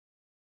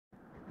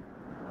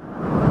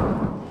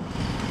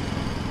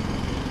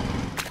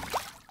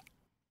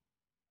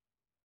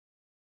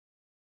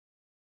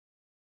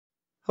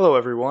Hello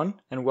everyone,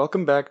 and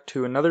welcome back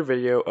to another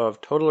video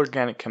of Total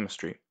Organic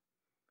Chemistry.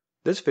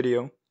 This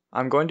video,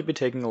 I'm going to be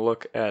taking a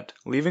look at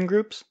leaving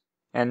groups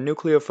and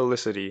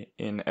nucleophilicity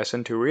in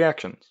SN2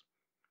 reactions.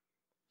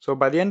 So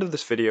by the end of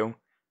this video,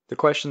 the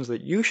questions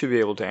that you should be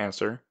able to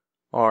answer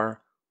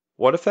are: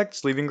 what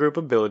affects leaving group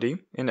ability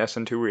in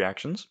SN2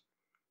 reactions?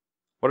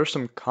 What are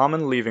some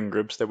common leaving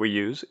groups that we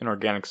use in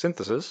organic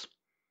synthesis?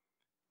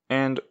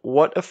 And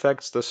what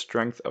affects the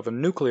strength of a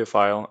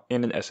nucleophile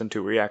in an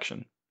SN2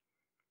 reaction?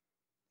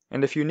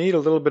 And if you need a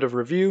little bit of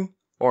review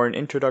or an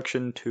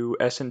introduction to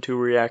SN2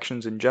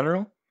 reactions in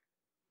general,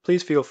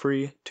 please feel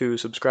free to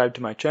subscribe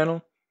to my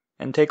channel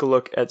and take a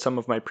look at some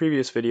of my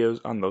previous videos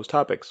on those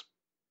topics.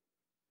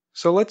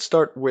 So let's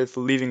start with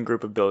leaving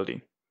group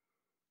ability.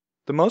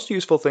 The most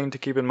useful thing to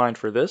keep in mind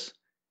for this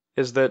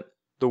is that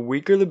the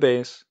weaker the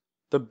base,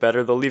 the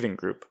better the leaving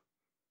group.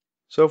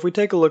 So if we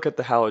take a look at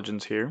the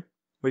halogens here,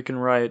 we can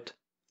write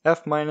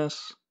F-, Cl-,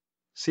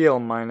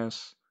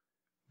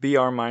 Br-,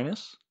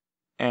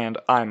 and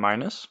I-,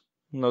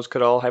 and those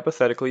could all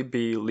hypothetically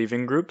be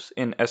leaving groups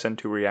in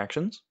SN2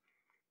 reactions.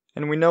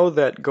 And we know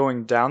that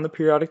going down the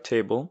periodic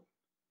table,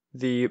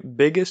 the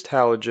biggest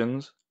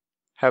halogens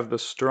have the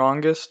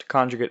strongest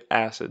conjugate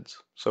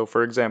acids. So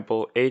for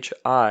example,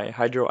 HI,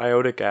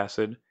 hydroiodic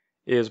acid,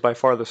 is by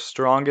far the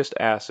strongest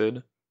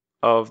acid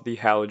of the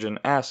halogen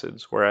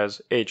acids,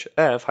 whereas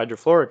HF,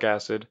 hydrofluoric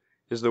acid,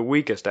 is the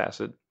weakest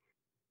acid.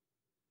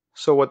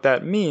 So what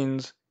that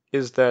means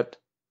is that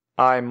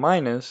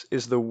I-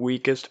 is the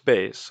weakest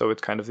base, so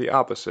it's kind of the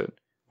opposite,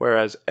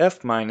 whereas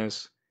F-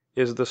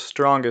 is the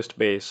strongest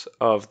base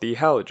of the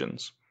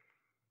halogens.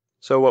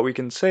 So what we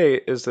can say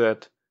is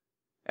that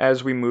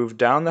as we move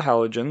down the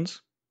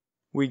halogens,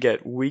 we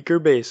get weaker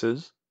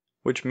bases,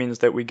 which means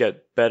that we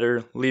get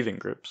better leaving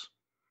groups.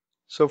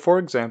 So for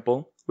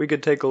example, we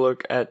could take a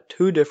look at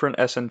two different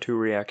SN2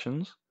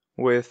 reactions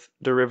with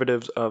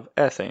derivatives of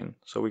ethane.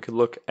 So we could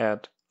look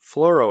at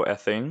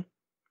fluoroethane,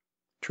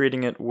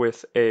 treating it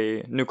with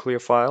a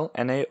nucleophile,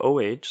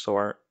 NaOH, so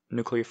our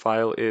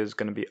nucleophile is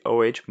going to be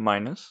OH-,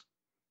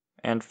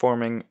 and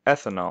forming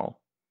ethanol,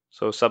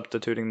 so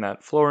substituting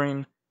that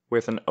fluorine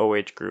with an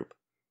OH group.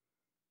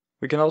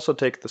 We can also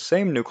take the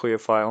same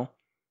nucleophile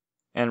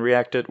and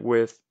react it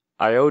with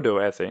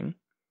iodoethane,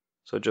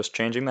 so just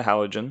changing the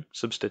halogen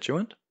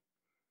substituent,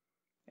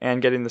 and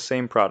getting the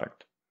same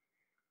product.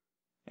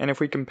 And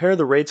if we compare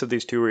the rates of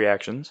these two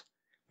reactions,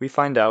 we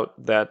find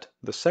out that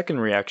the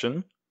second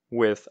reaction,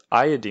 with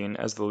iodine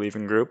as the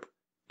leaving group,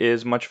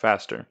 is much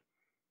faster.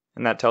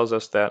 And that tells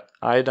us that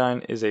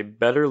iodine is a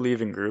better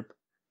leaving group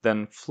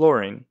than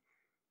fluorine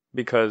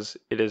because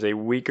it is a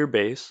weaker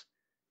base,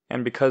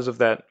 and because of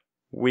that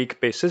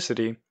weak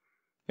basicity,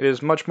 it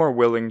is much more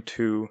willing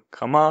to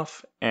come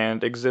off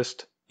and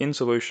exist in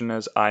solution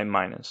as I-,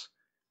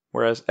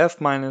 whereas F-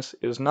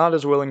 is not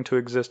as willing to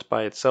exist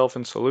by itself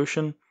in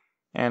solution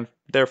and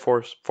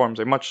therefore forms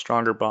a much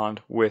stronger bond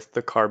with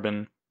the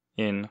carbon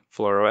in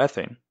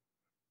fluoroethane.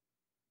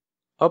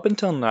 Up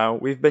until now,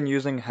 we've been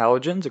using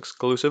halogens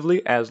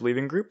exclusively as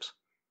leaving groups,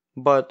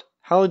 but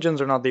halogens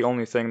are not the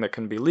only thing that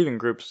can be leaving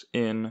groups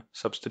in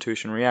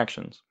substitution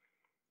reactions.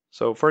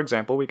 So for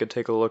example, we could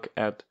take a look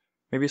at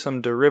maybe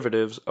some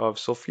derivatives of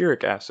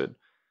sulfuric acid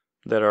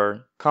that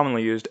are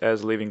commonly used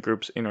as leaving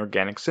groups in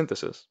organic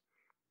synthesis.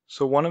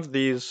 So one of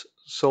these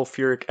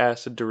sulfuric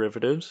acid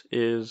derivatives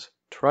is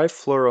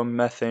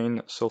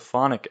trifluoromethane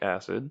sulfonic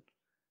acid.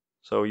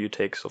 So you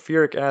take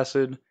sulfuric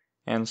acid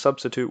and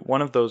substitute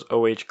one of those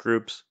OH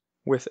groups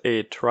with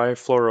a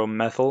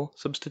trifluoromethyl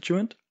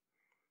substituent.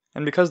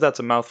 And because that's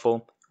a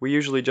mouthful, we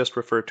usually just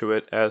refer to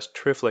it as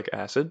triflic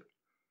acid.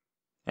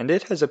 And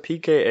it has a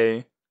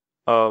pKa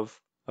of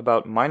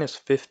about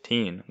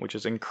 -15, which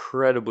is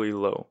incredibly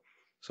low.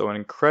 So an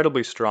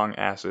incredibly strong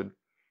acid,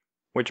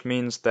 which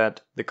means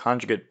that the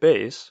conjugate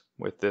base,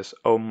 with this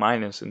O-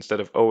 instead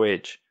of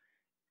OH,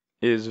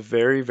 is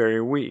very,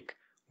 very weak,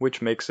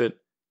 which makes it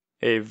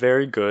a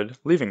very good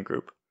leaving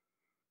group.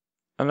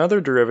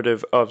 Another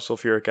derivative of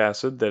sulfuric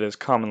acid that is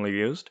commonly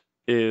used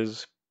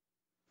is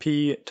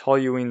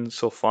p-toluene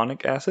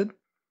sulfonic acid,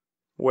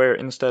 where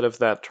instead of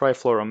that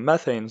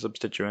trifluoromethane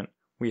substituent,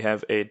 we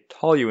have a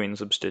toluene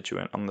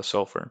substituent on the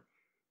sulfur.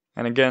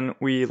 And again,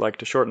 we like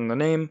to shorten the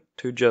name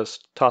to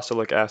just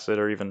tosylic acid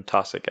or even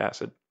tosic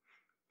acid.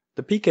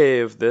 The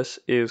pKa of this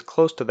is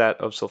close to that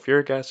of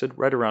sulfuric acid,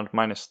 right around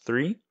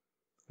 -3,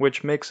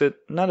 which makes it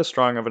not as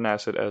strong of an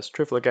acid as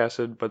triflic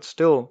acid, but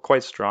still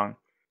quite strong.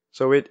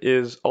 So it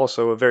is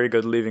also a very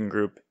good leaving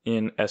group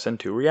in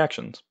SN2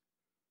 reactions.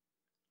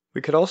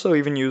 We could also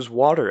even use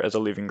water as a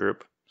leaving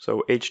group,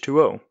 so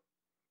H2O.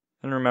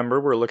 And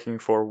remember, we're looking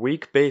for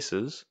weak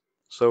bases,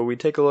 so we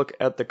take a look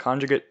at the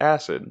conjugate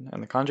acid,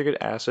 and the conjugate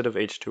acid of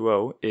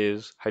H2O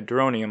is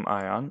hydronium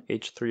ion,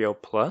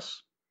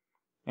 H3O+,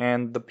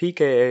 and the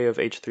pKa of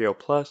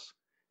H3O+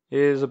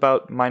 is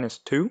about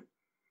 -2,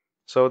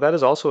 so that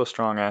is also a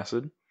strong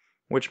acid,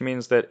 which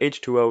means that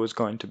H2O is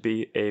going to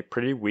be a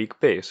pretty weak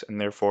base and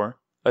therefore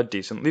a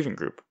decent leaving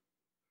group.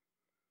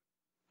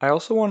 I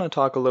also want to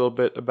talk a little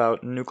bit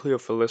about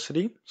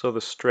nucleophilicity, so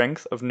the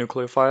strength of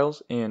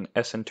nucleophiles in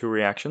SN2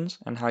 reactions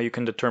and how you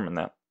can determine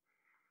that.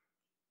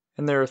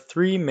 And there are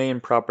three main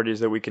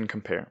properties that we can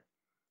compare.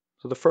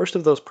 So the first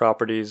of those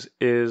properties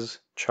is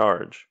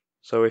charge.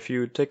 So if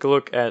you take a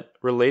look at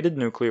related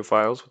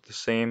nucleophiles with the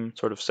same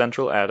sort of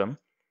central atom,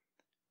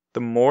 the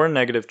more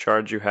negative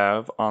charge you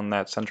have on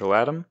that central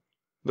atom,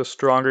 the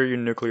stronger your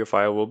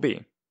nucleophile will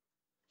be.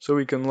 So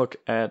we can look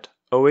at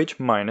OH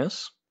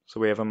minus, so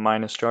we have a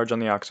minus charge on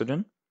the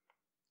oxygen,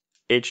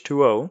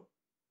 H2O,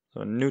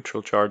 so a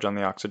neutral charge on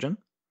the oxygen,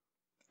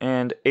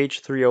 and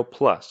H3O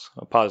plus,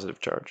 a positive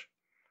charge.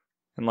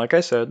 And like I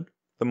said,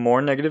 the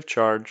more negative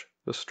charge,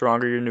 the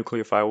stronger your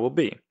nucleophile will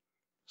be.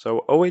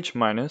 So OH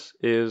minus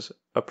is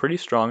a pretty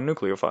strong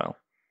nucleophile.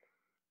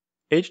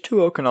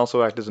 H2O can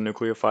also act as a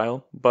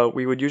nucleophile, but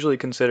we would usually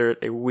consider it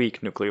a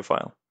weak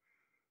nucleophile.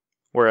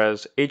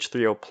 Whereas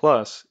H3O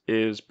plus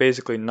is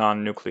basically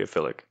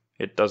non-nucleophilic.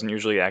 It doesn't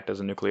usually act as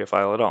a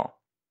nucleophile at all.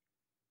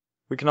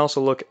 We can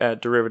also look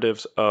at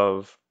derivatives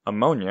of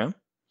ammonia.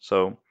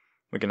 So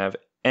we can have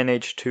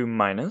NH2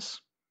 minus,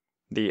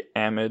 the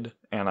amide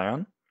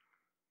anion,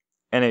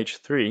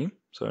 NH3,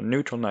 so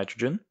neutral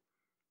nitrogen,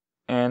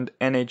 and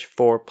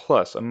NH4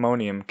 plus,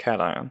 ammonium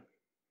cation.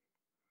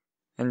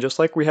 And just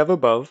like we have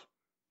above,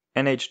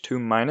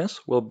 NH2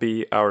 minus will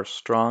be our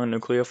strong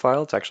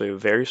nucleophile. It's actually a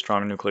very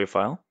strong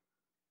nucleophile.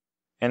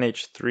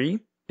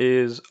 NH3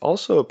 is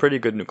also a pretty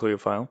good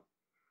nucleophile.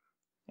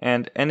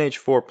 And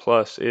NH4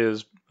 plus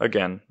is,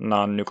 again,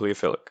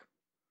 non-nucleophilic.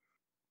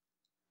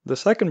 The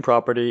second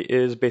property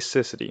is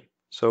basicity.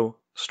 So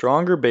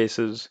stronger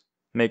bases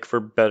make for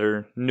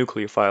better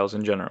nucleophiles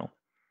in general.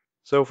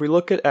 So if we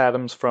look at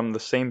atoms from the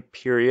same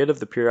period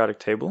of the periodic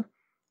table,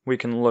 we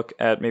can look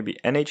at maybe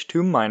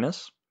NH2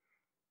 minus,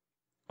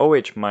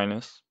 OH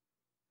minus,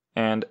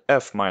 and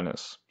F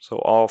minus, so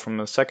all from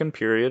the second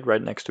period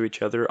right next to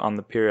each other on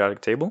the periodic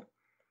table.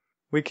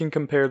 We can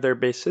compare their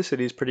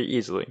basicities pretty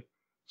easily.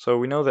 So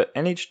we know that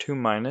NH2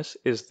 minus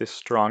is the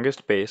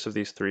strongest base of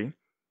these three,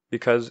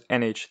 because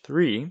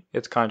NH3,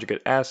 its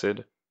conjugate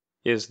acid,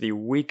 is the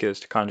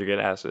weakest conjugate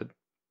acid.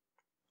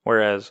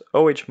 Whereas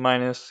OH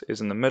minus is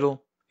in the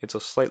middle, it's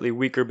a slightly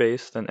weaker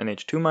base than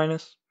NH2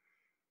 minus,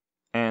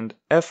 and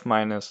F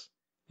minus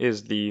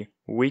is the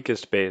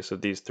weakest base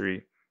of these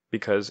three,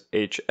 because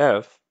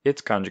HF,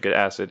 its conjugate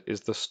acid,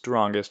 is the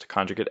strongest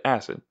conjugate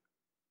acid.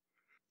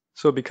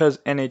 So because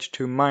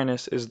NH2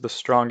 minus is the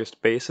strongest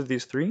base of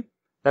these three,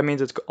 that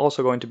means it's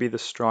also going to be the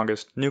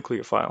strongest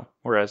nucleophile,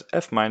 whereas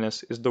F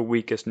minus is the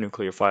weakest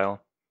nucleophile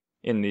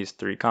in these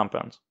three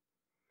compounds.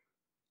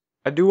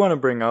 I do want to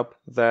bring up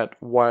that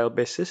while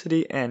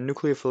basicity and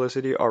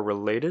nucleophilicity are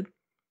related,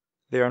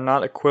 they are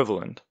not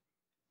equivalent.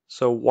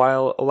 So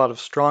while a lot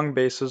of strong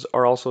bases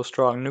are also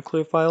strong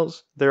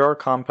nucleophiles, there are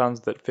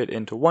compounds that fit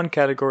into one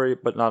category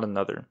but not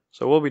another.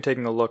 So we'll be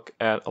taking a look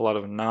at a lot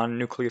of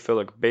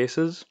non-nucleophilic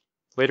bases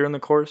later in the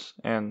course,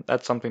 and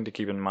that's something to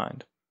keep in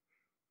mind.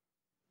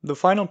 The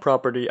final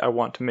property I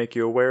want to make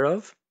you aware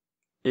of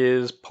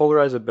is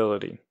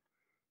polarizability.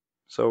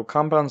 So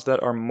compounds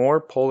that are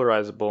more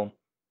polarizable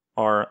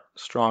are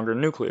stronger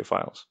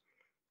nucleophiles.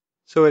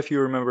 So if you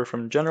remember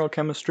from general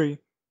chemistry,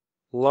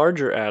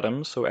 larger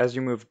atoms, so as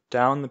you move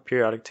down the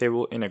periodic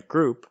table in a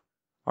group,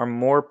 are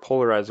more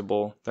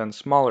polarizable than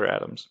smaller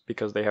atoms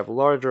because they have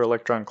larger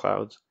electron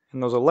clouds,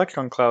 and those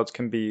electron clouds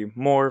can be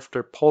morphed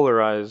or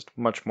polarized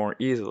much more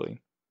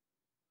easily.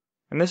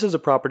 And this is a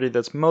property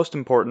that's most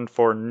important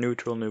for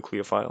neutral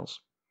nucleophiles.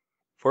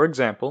 For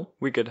example,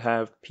 we could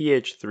have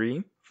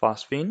PH3,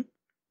 phosphine,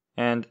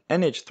 and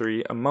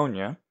NH3,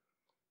 ammonia,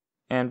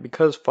 and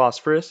because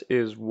phosphorus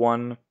is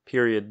one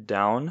period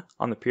down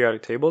on the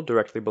periodic table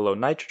directly below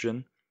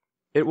nitrogen,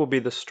 it will be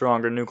the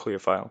stronger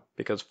nucleophile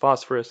because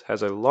phosphorus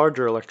has a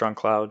larger electron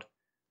cloud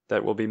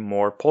that will be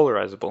more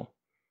polarizable.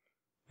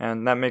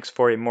 And that makes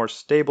for a more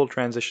stable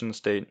transition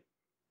state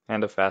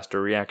and a faster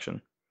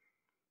reaction.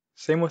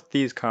 Same with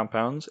these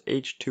compounds,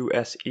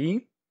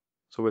 H2Se,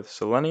 so with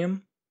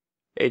selenium,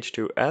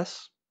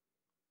 H2S,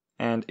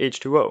 and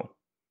H2O.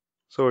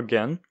 So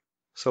again,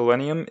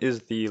 selenium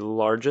is the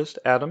largest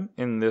atom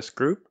in this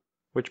group,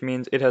 which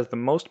means it has the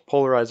most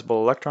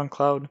polarizable electron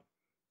cloud,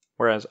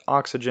 whereas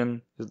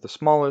oxygen is the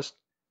smallest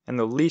and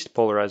the least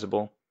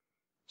polarizable.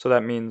 So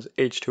that means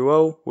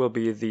H2O will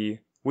be the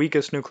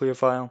weakest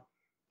nucleophile,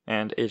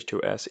 and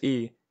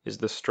H2Se is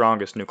the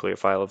strongest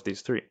nucleophile of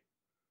these three.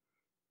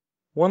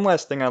 One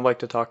last thing I'd like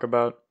to talk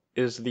about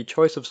is the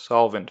choice of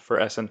solvent for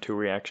SN2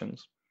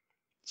 reactions.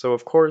 So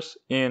of course,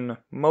 in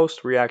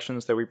most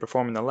reactions that we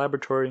perform in the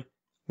laboratory,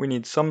 we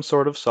need some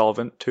sort of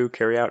solvent to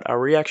carry out our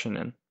reaction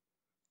in.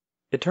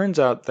 It turns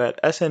out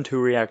that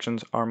SN2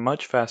 reactions are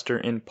much faster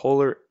in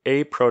polar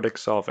aprotic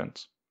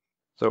solvents.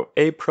 So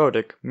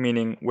aprotic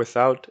meaning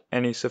without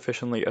any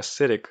sufficiently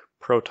acidic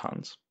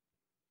protons.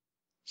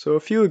 So a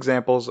few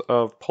examples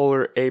of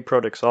polar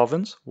aprotic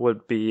solvents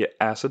would be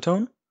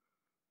acetone,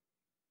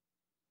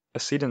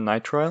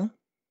 acetonitrile,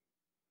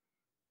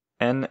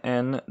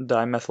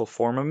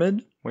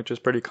 NN-dimethylformamide, which is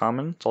pretty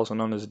common, it's also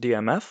known as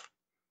DMF,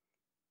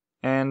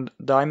 and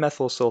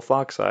dimethyl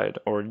sulfoxide,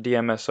 or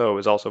DMSO,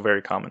 is also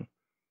very common.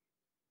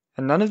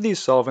 And none of these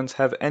solvents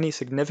have any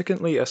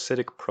significantly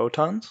acidic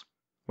protons,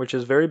 which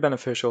is very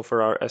beneficial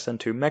for our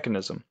SN2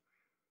 mechanism.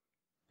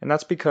 And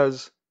that's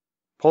because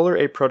polar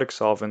aprotic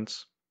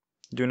solvents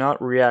do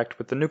not react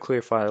with the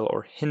nucleophile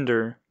or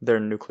hinder their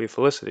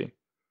nucleophilicity.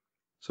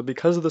 So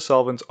because the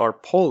solvents are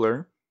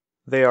polar,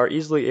 they are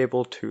easily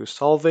able to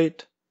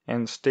solvate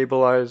and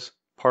stabilize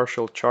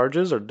partial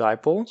charges or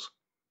dipoles.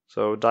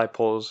 So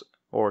dipoles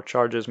or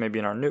charges may be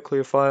in our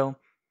nucleophile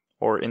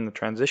or in the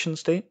transition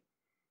state.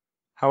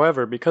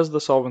 However, because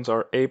the solvents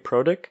are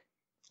aprotic,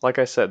 like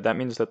I said, that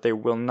means that they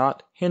will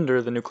not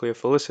hinder the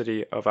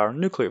nucleophilicity of our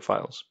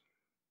nucleophiles.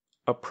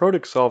 A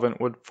protic solvent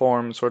would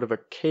form sort of a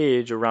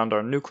cage around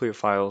our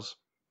nucleophiles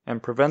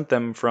and prevent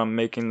them from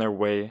making their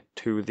way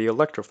to the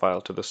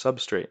electrophile, to the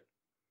substrate.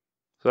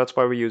 So that's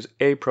why we use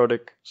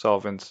aprotic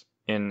solvents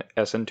in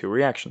SN2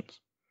 reactions.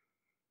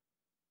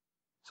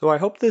 So I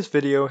hope this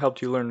video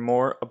helped you learn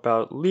more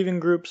about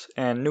leaving groups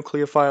and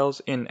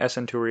nucleophiles in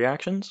SN2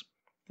 reactions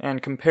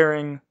and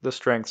comparing the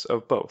strengths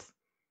of both.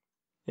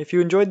 If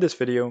you enjoyed this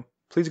video,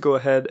 please go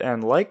ahead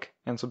and like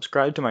and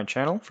subscribe to my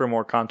channel for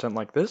more content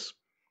like this.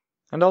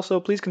 And also,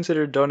 please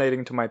consider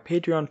donating to my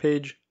Patreon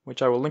page,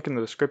 which I will link in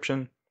the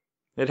description.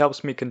 It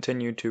helps me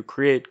continue to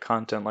create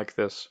content like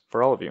this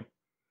for all of you.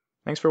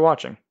 Thanks for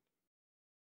watching.